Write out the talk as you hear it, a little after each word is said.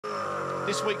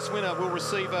this week's winner will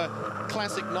receive a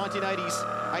classic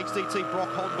 1980s HDT Brock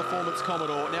Holden Performance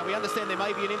Commodore. Now, we understand there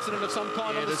may be an incident of some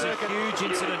kind on the circuit. A huge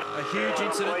incident.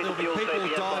 There'll be people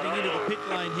diving into the pit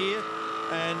lane here,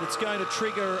 and it's going to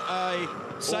trigger a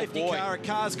safety car. A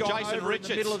car's gone over in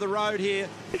the middle of the road here.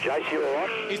 Jace, you all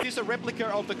right? Is this a replica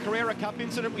of the Carrera Cup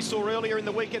incident we saw earlier in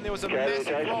the weekend? There was a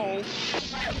massive roll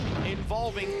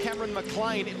involving Cameron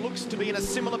McLean. It looks to be in a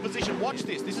similar position. Watch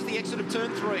this. This is the exit of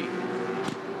turn 3.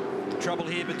 Trouble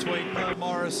here between Paul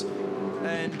Morris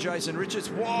and Jason Richards.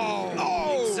 Whoa!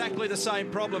 Oh. Exactly the same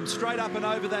problem. Straight up and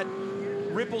over that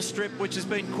ripple strip, which has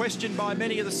been questioned by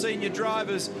many of the senior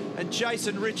drivers, and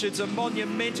Jason Richards, a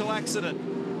monumental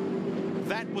accident.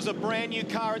 That was a brand new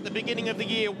car at the beginning of the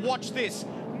year. Watch this.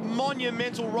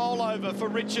 Monumental rollover for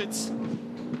Richards.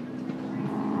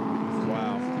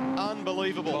 Wow.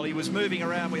 Unbelievable. Well, he was moving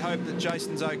around. We hope that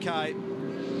Jason's okay.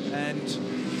 And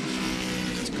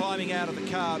he's climbing out of the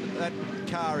car. That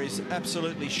car is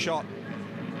absolutely shot.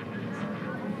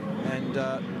 And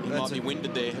he might be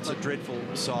winded there. It's a dreadful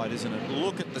sight, isn't it?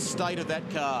 Look at the state of that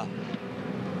car.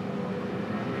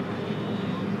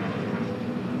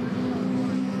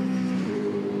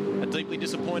 A deeply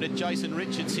disappointed Jason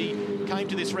Richards. He came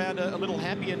to this round a little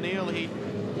happier, Neil. He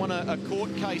won a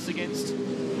court case against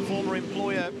former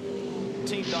employer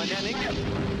Team Dynamic.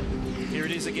 Here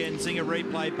it is again, Zinger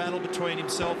replay, battle between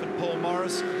himself and Paul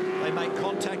Morris. They make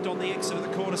contact on the exit of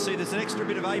the corner. See, there's an extra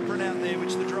bit of apron out there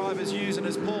which the drivers use, and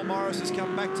as Paul Morris has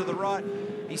come back to the right,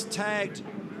 he's tagged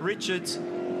Richards,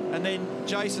 and then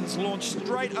Jason's launched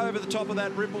straight over the top of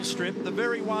that ripple strip, the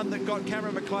very one that got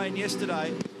Cameron McLean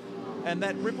yesterday. And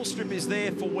that ripple strip is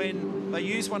there for when they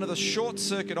use one of the short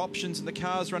circuit options and the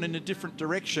cars run in a different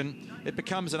direction. It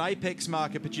becomes an apex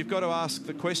marker, but you've got to ask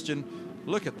the question,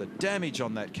 look at the damage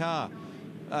on that car.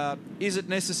 Is it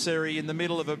necessary in the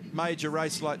middle of a major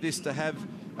race like this to have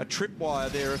a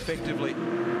tripwire there effectively?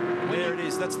 There it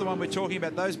is. That's the one we're talking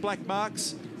about. Those black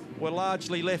marks were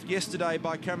largely left yesterday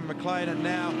by Cameron McLean, and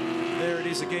now there it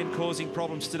is again, causing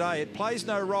problems today. It plays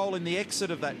no role in the exit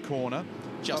of that corner.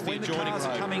 Just when the cars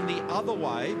are coming the other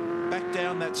way, back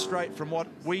down that straight from what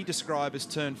we describe as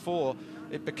turn 4,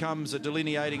 it becomes a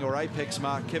delineating or apex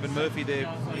mark. Kevin Murphy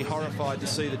there, be horrified to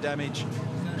see the damage.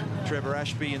 Trevor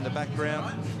Ashby in the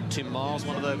background. Tim Miles,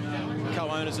 one of the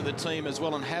co-owners of the team as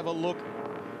well, and have a look.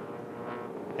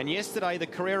 And yesterday, the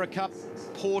Carrera Cup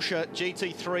Porsche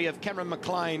GT3 of Cameron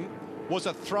McLean was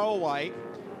a throwaway,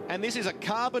 and this is a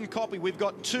carbon copy. We've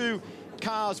got 2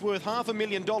 cars worth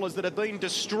 $500,000 that have been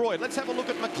destroyed. Let's have a look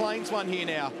at McLean's one here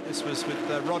now. This was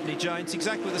with Rodney Jones.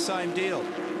 Exactly the same deal.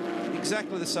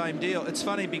 Exactly the same deal. It's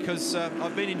funny because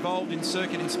I've been involved in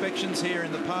circuit inspections here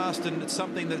in the past, and it's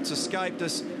something that's escaped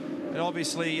us. And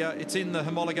obviously, it's in the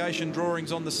homologation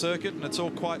drawings on the circuit, and it's all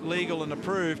quite legal and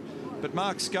approved. But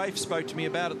Mark Scaife spoke to me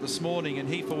about it this morning, and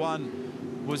he, for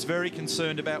one, was very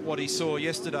concerned about what he saw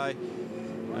yesterday.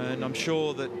 And I'm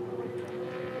sure that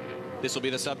this will be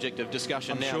the subject of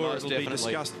discussion now. I'm sure it'll be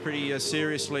discussed pretty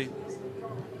seriously.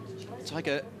 Take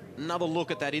another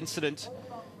look at that incident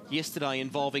yesterday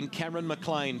involving Cameron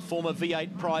McLean, former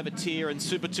V8 privateer and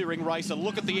super touring racer.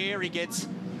 Look at the air he gets.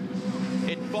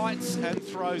 It bites and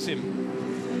throws him.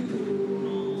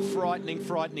 Frightening,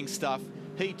 frightening stuff.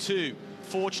 He too,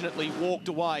 fortunately, walked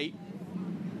away.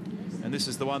 And this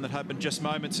is the one that happened just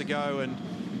moments ago, and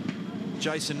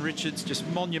Jason Richards, just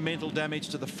monumental damage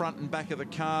to the front and back of the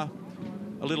car.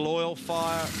 A little oil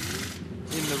fire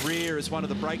in the rear as one of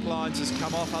the brake lines has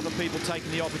come off. Other people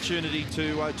taking the opportunity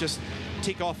to just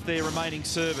tick off their remaining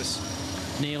service.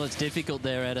 Neil, it's difficult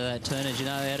there out of that turn. As you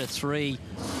know, out of 3,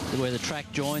 where the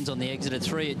track joins on the exit at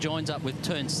 3, it joins up with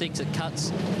turn 6. It cuts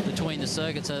between the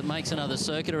circuits, so it makes another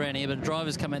circuit around here. But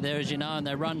drivers come out there, as you know, and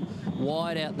they run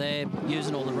wide out there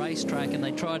using all the racetrack, and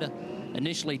they try to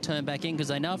initially turn back in because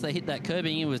they know if they hit that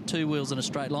curbing in with 2 wheels in a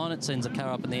straight line, it sends a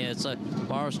car up in the air. So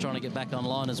Morris trying to get back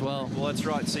online as well. Well, that's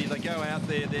right. See, they go out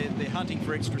there, they're hunting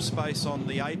for extra space on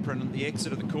the apron and the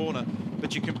exit of the corner,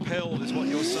 but you're compelled, is what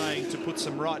you're saying, to put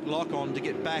some right lock on to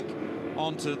get back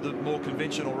onto the more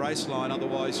conventional race line.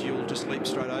 Otherwise, you'll just leap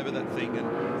straight over that thing.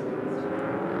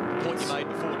 And the point you made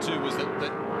before too was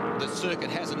that the circuit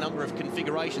has a number of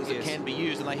configurations that can be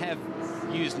used, and they have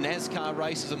used NASCAR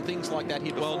races and things like that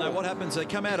here before. Well, no, what happens, they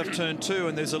come out of turn 2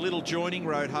 and there's a little joining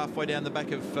road halfway down the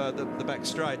back of the back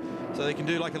straight. So they can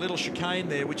do like a little chicane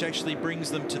there, which actually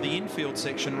brings them to the infield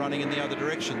section running in the other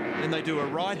direction. Then they do a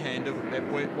right-hand of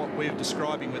what we're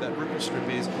describing where that ripple strip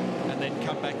is, and then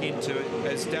come back into it.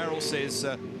 As Darryl says,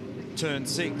 turn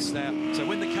 6 now. So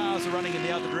when the cars are running in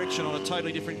the other direction on a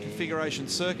totally different configuration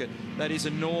circuit, that is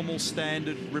a normal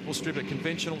standard ripple strip, a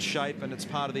conventional shape, and it's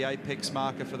part of the apex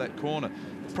marker for that corner.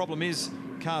 The problem is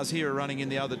cars here are running in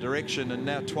the other direction, and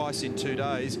now twice in 2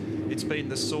 days it's been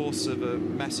the source of a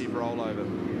massive rollover.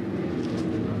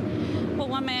 Well,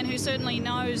 one man who certainly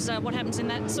knows what happens in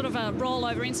that sort of a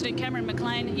rollover incident, Cameron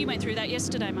McLean, you went through that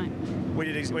yesterday, mate. We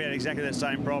had exactly the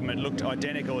same problem. It looked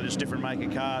identical, just different make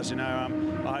of cars. You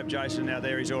know, I hope Jason out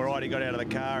there, he's all right. He got out of the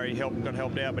car, got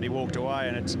helped out, but he walked away,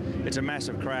 and it's a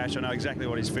massive crash. I know exactly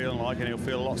what he's feeling like, and he'll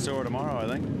feel a lot sore tomorrow, I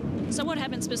think. So what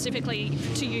happened specifically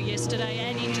to you yesterday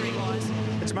and injury-wise?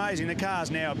 It's amazing. The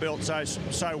cars now are built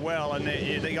so well, and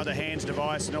they got the hands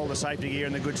device and all the safety gear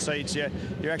and the good seats. Yeah,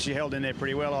 you're actually held in there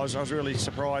pretty well. I was really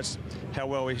surprised how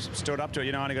well we stood up to it.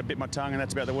 You know, I only got bit my tongue, and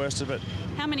that's about the worst of it.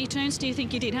 How many turns do you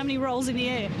think you did? How many rolls in the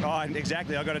air? Oh,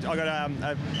 exactly. I got a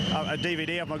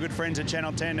DVD of my good friends at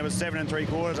Channel 10. It was 7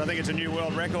 3/4. I think it's a new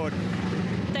world record.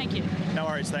 Thank you. No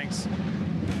worries. Thanks.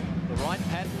 The right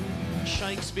Pat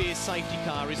Shakespeare safety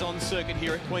car is on circuit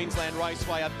here at Queensland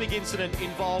Raceway. A big incident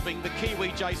involving the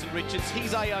Kiwi Jason Richards.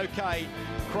 He's A-OK.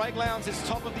 Craig Lowndes is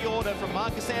top of the order from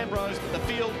Marcus Ambrose, but the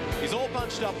field is all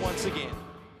bunched up once again.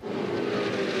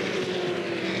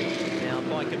 Now,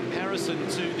 by comparison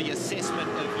to the assessment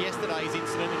of yesterday's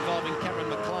incident involving Cameron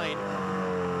McLean,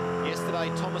 yesterday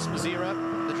Thomas Mazira,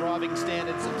 the driving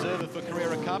standards observer for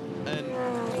Carrera Cup, and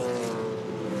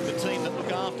the team that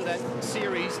look after that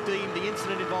series deemed the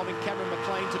incident involving Cameron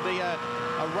McLean to be a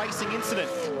racing incident.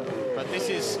 But this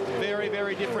is very,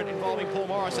 very different involving Paul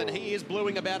Morris, and he is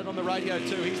bluing about it on the radio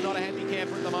too. He's not a happy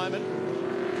camper at the moment.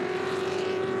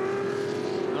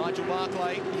 Nigel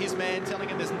Barclay, his man, telling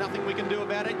him there's nothing we can do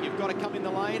about it. You've got to come in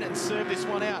the lane and serve this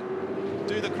one out.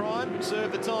 Do the crime,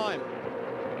 serve the time.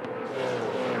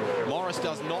 Morris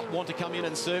does not want to come in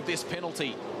and serve this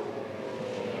penalty.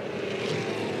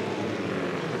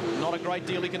 Not a great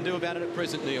deal he can do about it at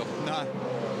present, Neil. No.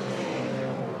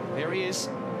 There he is.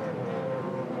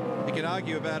 He can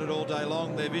argue about it all day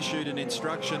long. They've issued an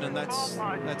instruction, and that's it.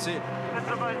 That's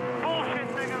the most bullshit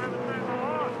thing I've ever seen in my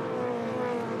life.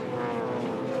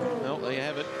 Well, there you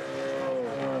have it.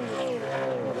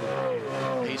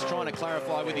 He's trying to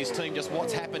clarify with his team just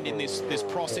what's happened in this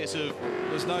process of...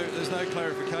 There's no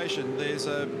clarification. There's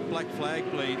a black flag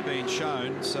bleed being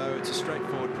shown, so it's a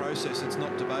straightforward process. It's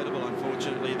not debatable,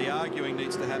 unfortunately. The arguing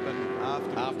needs to happen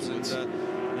afterwards. And,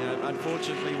 you know,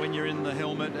 unfortunately, when you're in the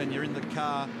helmet and you're in the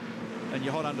car and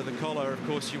you're hot under the collar, of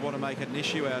course, you want to make an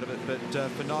issue out of it. But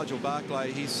for Nigel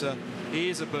Barclay, his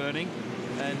ears are burning,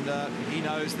 and he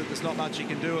knows that there's not much he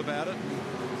can do about it.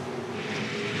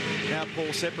 Now Paul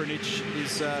Sepranich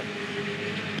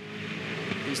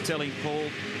is telling Paul,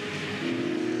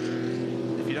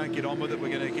 if you don't get on with it, we're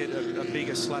going to get a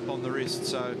bigger slap on the wrist.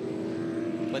 So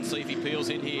let's see if he peels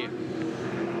in here.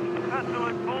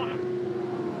 Absolute bullshit.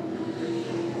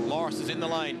 Morris is in the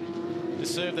lane to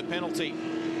serve the penalty.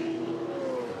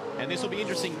 And this will be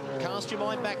interesting. Cast your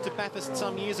mind back to Bathurst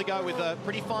some years ago with a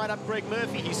pretty fired-up Greg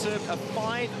Murphy. He served a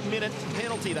 5-minute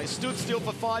penalty. They stood still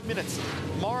for 5 minutes.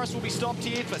 Morris will be stopped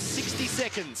here for 60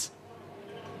 seconds.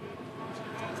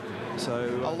 So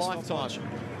a lifetime.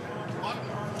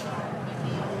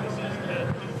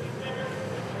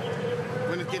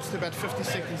 When it gets to about 50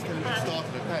 seconds, then it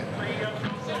started, okay?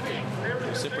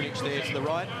 Sepranich there to the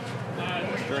right.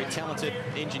 Very talented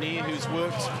engineer who's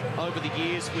worked over the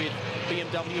years with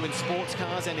BMW in sports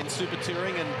cars and in super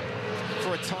touring, and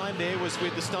for a time there was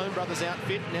with the Stone Brothers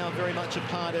outfit, now very much a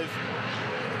part of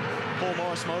Paul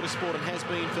Morris Motorsport and has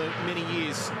been for many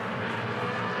years.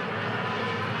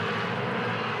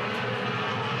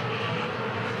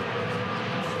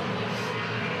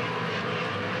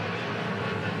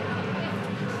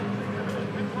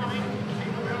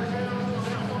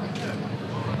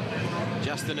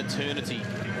 Just an eternity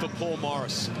for Paul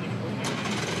Morris.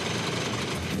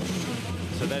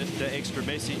 So that the extra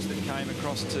message that came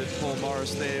across to Paul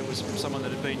Morris there was from someone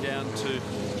that had been down to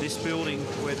this building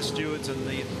where the stewards and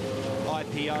the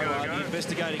IPO are the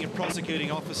investigating and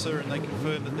prosecuting officer, and they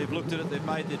confirmed that they've looked at it, they've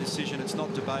made their decision, it's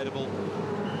not debatable.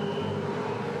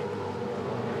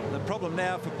 The problem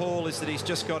now for Paul is that he's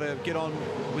just got to get on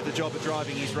with the job of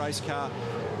driving his race car,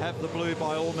 have the blue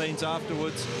by all means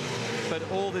afterwards. But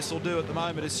all this will do at the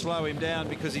moment is slow him down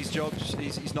because his job,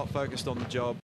 he's not focused on the job.